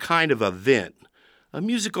need some kind of event, a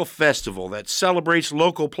musical festival that celebrates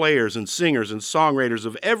local players and singers and songwriters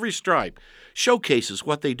of every stripe, showcases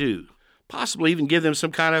what they do, possibly even give them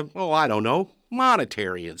some kind of,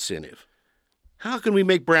 monetary incentive. How can we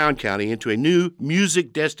make Brown County into a new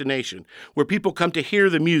music destination where people come to hear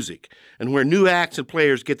the music and where new acts and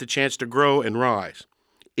players get the chance to grow and rise?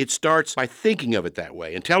 It starts by thinking of it that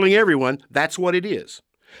way and telling everyone that's what it is.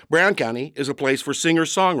 Brown County is a place for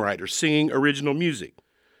singer-songwriters singing original music.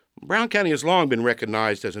 Brown County has long been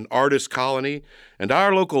recognized as an artist colony, and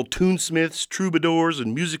our local tunesmiths, troubadours,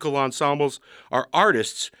 and musical ensembles are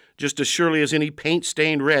artists just as surely as any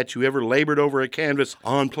paint-stained wretch who ever labored over a canvas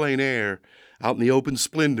on plein air, out in the open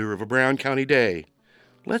splendor of a Brown County day.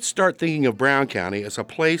 Let's start thinking of Brown County as a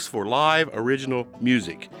place for live original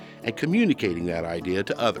music and communicating that idea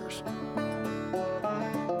to others.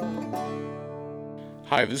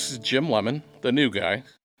 Hi, this is Jim Lemon, the new guy,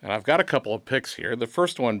 and I've got a couple of picks here. The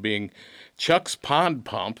first one being Chuck's Pond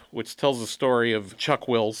Pump, which tells the story of Chuck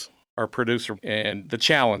Wills, our producer, and the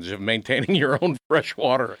challenge of maintaining your own fresh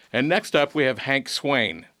water. And next up, we have Hank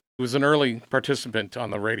Swain, who was an early participant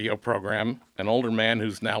on the radio program, an older man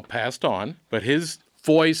who's now passed on. But his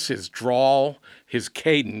voice, his drawl, his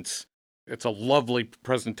cadence, it's a lovely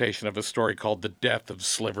presentation of a story called The Death of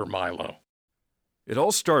Sliver Milo. It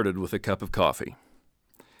all started with a cup of coffee.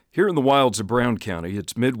 Here in the wilds of Brown County,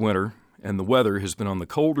 it's midwinter, and the weather has been on the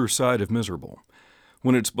colder side of miserable.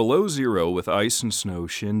 When it's below zero with ice and snow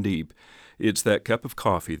shin deep, it's that cup of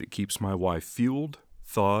coffee that keeps my wife fueled,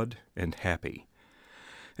 thawed, and happy.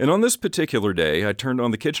 And on this particular day, I turned on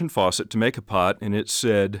the kitchen faucet to make a pot, and it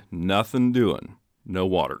said, "Nothing doing, no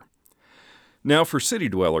water." Now, for city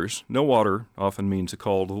dwellers, no water often means a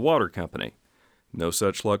call to the water company. No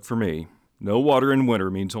such luck for me. No water in winter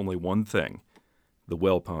means only one thing: the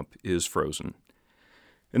well pump is frozen.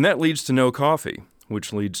 And that leads to no coffee,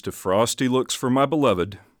 which leads to frosty looks for my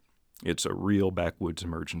beloved. It's a real backwoods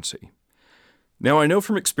emergency. Now, I know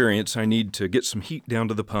from experience I need to get some heat down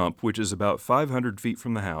to the pump, which is about 500 feet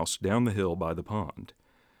from the house, down the hill by the pond.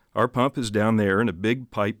 Our pump is down there in a big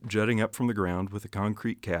pipe jutting up from the ground with a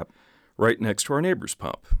concrete cap right next to our neighbor's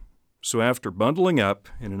pump. So after bundling up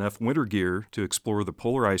in enough winter gear to explore the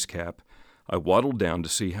polar ice cap, I waddled down to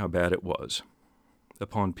see how bad it was.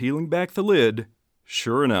 Upon peeling back the lid,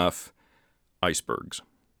 sure enough, icebergs.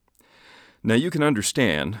 Now you can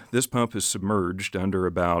understand, this pump is submerged under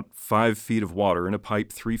about 5 feet of water in a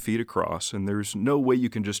pipe 3 feet across, and there's no way you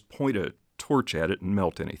can just point a torch at it and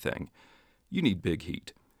melt anything. You need big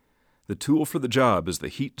heat. The tool for the job is the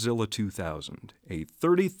Heatzilla 2000, a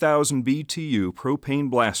 30,000 BTU propane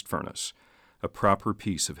blast furnace, a proper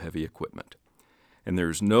piece of heavy equipment. And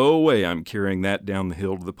there's no way I'm carrying that down the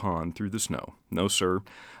hill to the pond through the snow. No, sir.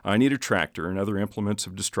 I need a tractor and other implements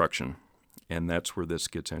of destruction. And that's where this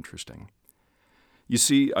gets interesting. You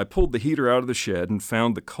see, I pulled the heater out of the shed and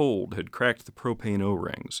found the cold had cracked the propane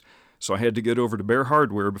O-rings, so I had to get over to Bear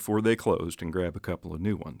Hardware before they closed and grab a couple of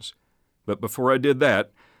new ones. But before I did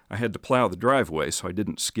that, I had to plow the driveway so I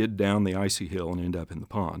didn't skid down the icy hill and end up in the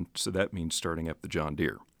pond, so that means starting up the John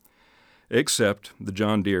Deere. Except the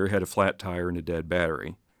John Deere had a flat tire and a dead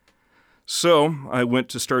battery. So I went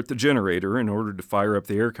to start the generator in order to fire up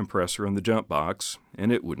the air compressor on the jump box,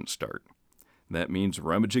 and it wouldn't start. That means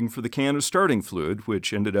rummaging for the can of starting fluid,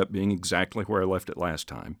 which ended up being exactly where I left it last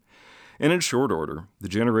time. And in short order, the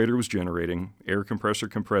generator was generating, air compressor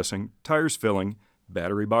compressing, tires filling,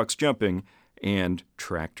 battery box jumping, and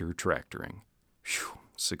tractor tractoring. Phew,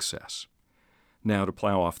 success. Now to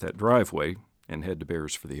plow off that driveway and head to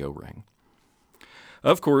Bears for the O-ring.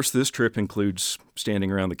 Of course, this trip includes standing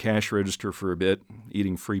around the cash register for a bit,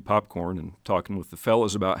 eating free popcorn, and talking with the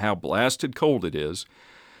fellas about how blasted cold it is.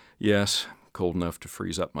 Yes, cold enough to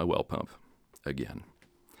freeze up my well pump. Again.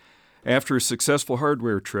 After a successful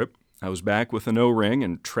hardware trip, I was back with an O-ring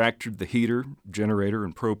and tractored the heater, generator,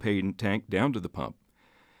 and propane tank down to the pump.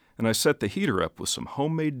 And I set the heater up with some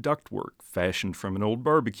homemade ductwork fashioned from an old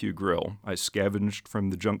barbecue grill I scavenged from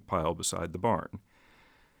the junk pile beside the barn.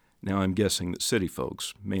 Now I'm guessing that city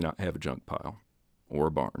folks may not have a junk pile or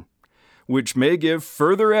a barn, which may give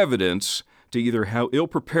further evidence to either how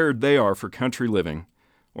ill-prepared they are for country living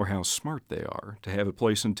or how smart they are to have a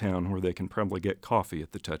place in town where they can probably get coffee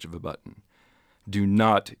at the touch of a button. Do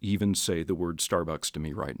not even say the word Starbucks to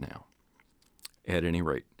me right now. At any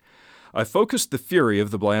rate, I focused the fury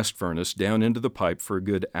of the blast furnace down into the pipe for a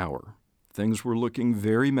good hour. Things were looking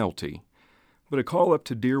very melty, but a call up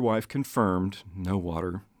to dear wife confirmed no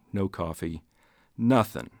water, no coffee,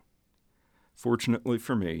 nothing. Fortunately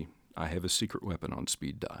for me, I have a secret weapon on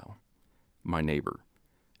speed dial. My neighbor,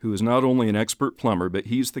 who is not only an expert plumber, but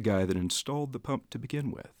he's the guy that installed the pump to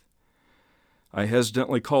begin with. I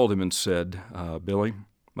hesitantly called him and said, Billy,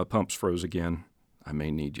 my pump's froze again. I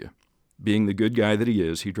may need you. Being the good guy that he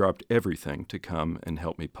is, he dropped everything to come and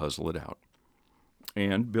help me puzzle it out.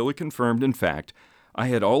 And Billy confirmed, in fact, I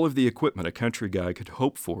had all of the equipment a country guy could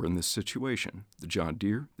hope for in this situation. The John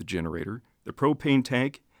Deere, the generator, the propane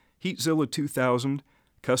tank, Heatzilla 2000,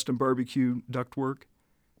 custom barbecue ductwork,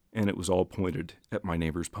 and it was all pointed at my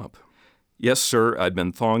neighbor's pump. Yes, sir, I'd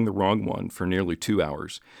been thawing the wrong one for nearly 2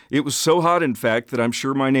 hours. It was so hot, in fact, that I'm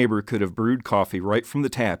sure my neighbor could have brewed coffee right from the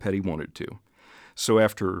tap had he wanted to. So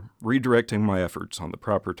after redirecting my efforts on the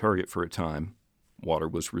proper target for a time, water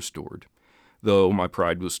was restored, though my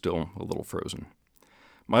pride was still a little frozen.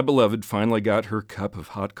 My beloved finally got her cup of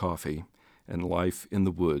hot coffee, and life in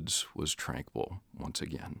the woods was tranquil once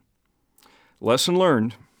again. Lesson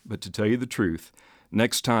learned, but to tell you the truth,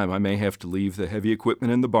 next time I may have to leave the heavy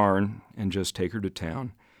equipment in the barn and just take her to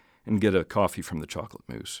town and get a coffee from the Chocolate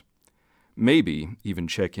Moose. Maybe even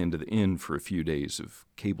check into the inn for a few days of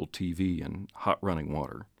cable TV and hot running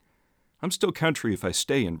water. I'm still country if I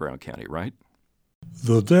stay in Brown County, right?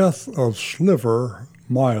 The death of Sliver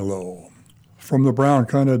Milo from the Brown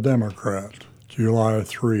County Democrat, July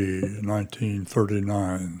 3,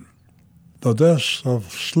 1939. The death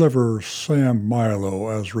of Sliver Sam Milo,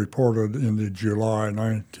 as reported in the July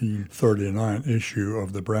 1939 issue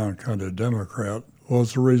of the Brown County Democrat,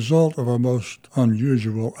 was the result of a most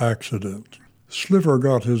unusual accident. Sliver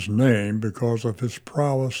got his name because of his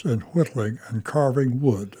prowess in whittling and carving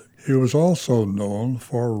wood. He was also known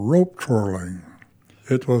for rope twirling.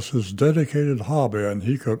 It was his dedicated hobby, and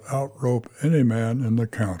he could outrope any man in the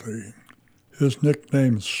county. His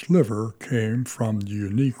nickname Sliver came from the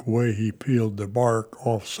unique way he peeled the bark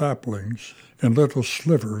off saplings in little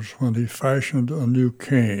slivers when he fashioned a new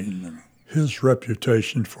cane. His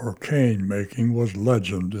reputation for cane making was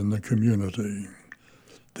legend in the community.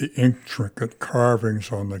 The intricate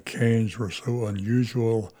carvings on the canes were so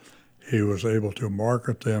unusual, he was able to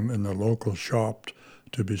market them in the local shop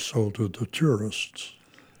to be sold to the tourists.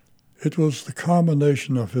 It was the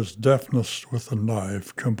combination of his deftness with the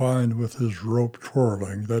knife combined with his rope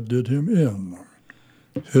twirling that did him in.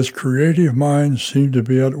 His creative mind seemed to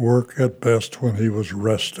be at work at best when he was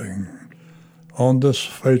resting. On this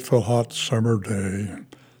fateful hot summer day,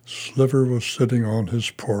 Sliver was sitting on his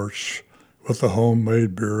porch with a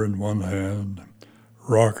homemade beer in one hand,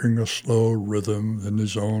 rocking a slow rhythm in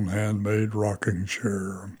his own handmade rocking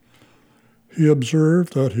chair. He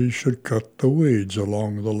observed that he should cut the weeds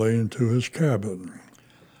along the lane to his cabin.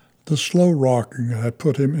 The slow rocking had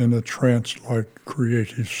put him in a trance-like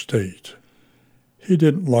creative state. He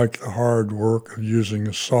didn't like the hard work of using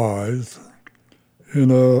a scythe.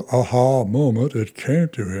 In a aha moment, it came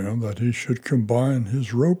to him that he should combine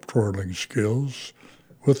his rope twirling skills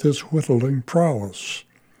with his whittling prowess.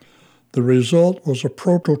 The result was a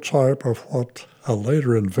prototype of what a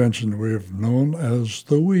later invention we have known as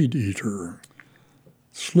the weed eater.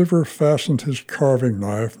 Sliver fastened his carving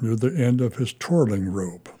knife near the end of his twirling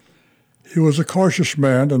rope. He was a cautious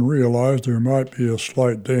man and realized there might be a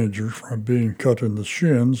slight danger from being cut in the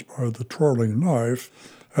shins by the twirling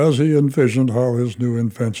knife as he envisioned how his new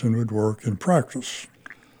invention would work in practice.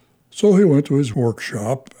 So he went to his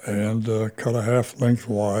workshop and cut a half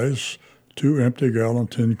lengthwise 2 empty gallon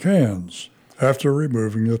tin cans after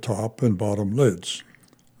removing the top and bottom lids.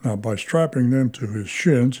 Now, by strapping them to his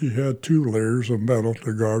shins, he had 2 layers of metal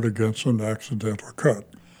to guard against an accidental cut.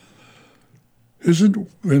 His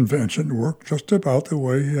invention worked just about the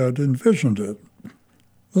way he had envisioned it.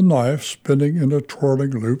 The knife, spinning in a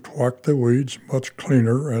twirling loop, whacked the weeds much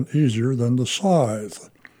cleaner and easier than the scythe.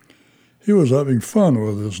 He was having fun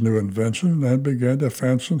with his new invention and began to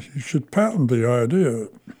fancy he should patent the idea.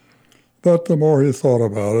 But the more he thought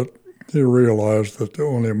about it, he realized that the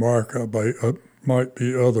only market might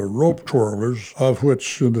be other rope twirlers, of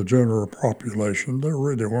which in the general population there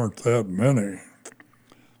really weren't that many.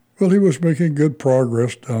 Well, he was making good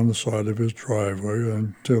progress down the side of his driveway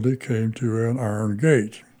until he came to an iron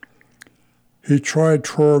gate. He tried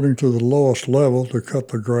twirling to the lowest level to cut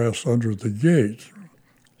the grass under the gate.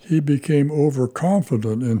 He became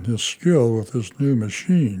overconfident in his skill with his new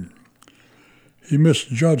machine. He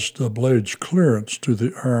misjudged the blade's clearance to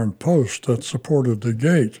the iron post that supported the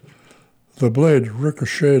gate. The blade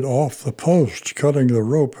ricocheted off the post, cutting the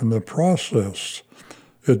rope in the process.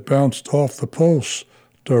 It bounced off the post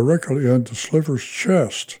directly into Sliver's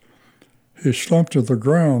chest. He slumped to the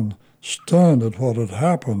ground, stunned at what had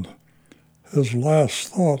happened. His last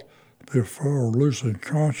thought before losing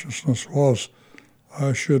consciousness was,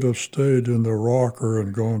 I should have stayed in the rocker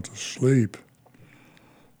and gone to sleep.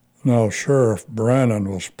 Now, Sheriff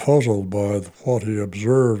Brannon was puzzled by what he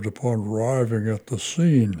observed upon arriving at the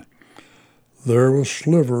scene. There was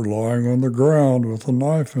Sliver lying on the ground with a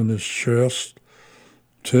knife in his chest,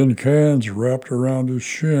 tin cans wrapped around his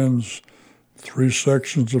shins, 3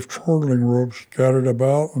 sections of twirling rope scattered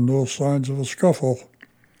about, and no signs of a scuffle.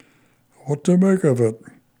 What to make of it?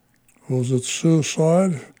 Was it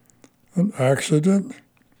suicide, an accident,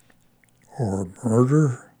 or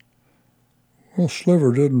murder? Well,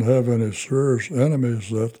 Sliver didn't have any serious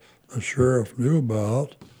enemies that the sheriff knew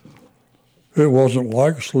about. It wasn't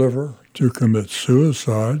like Sliver to commit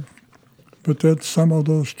suicide, but that some of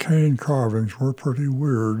those cane carvings were pretty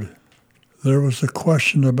weird. There was a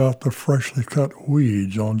question about the freshly cut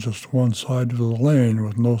weeds on just one side of the lane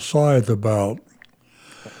with no scythe about.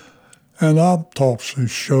 An autopsy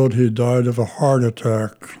showed he died of a heart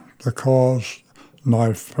attack, the cause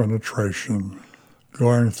knife penetration.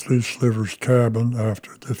 Going through Sliver's cabin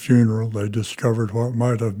after the funeral, they discovered what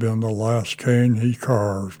might have been the last cane he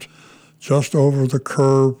carved. Just over the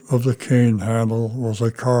curve of the cane handle was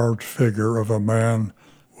a carved figure of a man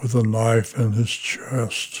with a knife in his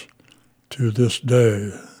chest. To this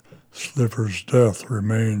day, Sliver's death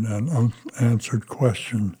remained an unanswered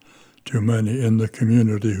question to many in the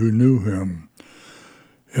community who knew him.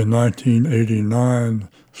 In 1989,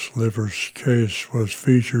 Sliver's case was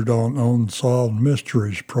featured on Unsolved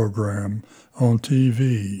Mysteries program on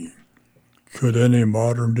TV. Could any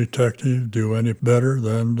modern detective do any better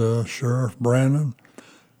than Sheriff Brannon?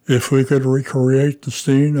 If we could recreate the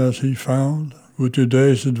scene as he found, would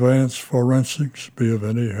today's advanced forensics be of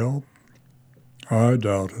any help? I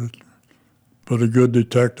doubt it. But a good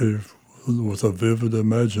detective with a vivid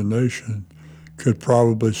imagination could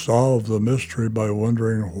probably solve the mystery by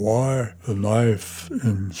wondering why the knife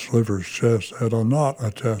in Sliver's chest had a knot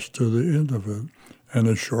attached to the end of it and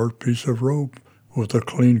a short piece of rope with a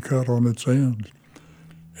clean cut on its end.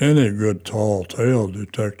 Any good tall tale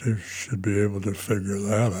detective should be able to figure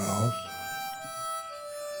that out.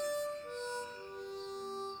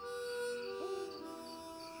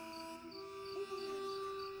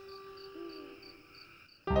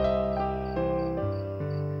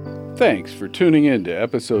 Thanks for tuning in to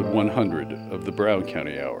episode 100 of the Brown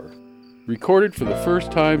County Hour. Recorded for the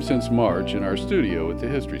first time since March in our studio at the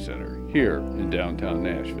History Center, here in downtown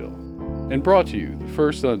Nashville. And brought to you the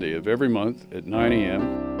first Sunday of every month at 9 a.m.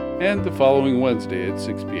 and the following Wednesday at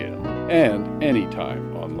 6 p.m. and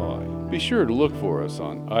anytime online. Be sure to look for us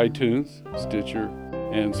on iTunes, Stitcher,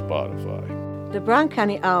 and Spotify. The Brown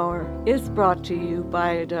County Hour is brought to you by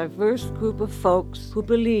a diverse group of folks who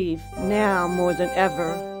believe, now more than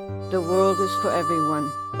ever, the world is for everyone.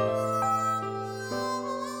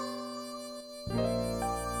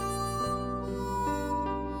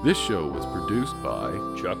 This show was produced by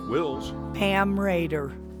Chuck Wills, Pam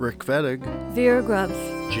Rader, Rick Fettig, Vera Grubbs,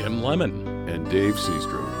 Jim Lemon, and Dave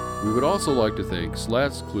Seastrom. We would also like to thank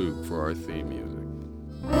Slats Klug for our theme music.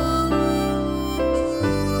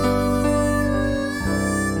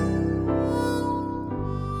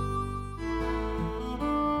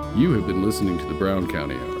 You have been listening to the Brown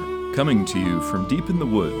County Hour, coming to you from deep in the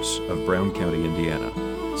woods of Brown County, Indiana.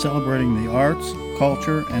 celebrating the arts,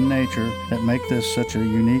 culture, and nature that make this such a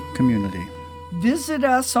unique community. Visit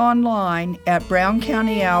us online at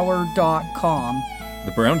browncountyhour.com.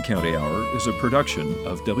 The Brown County Hour is a production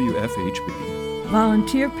of WFHB.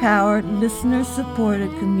 Volunteer-powered, listener-supported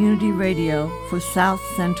community radio for South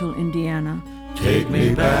Central Indiana. Take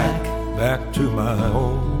me back to my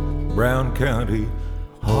old Brown County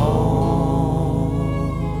home.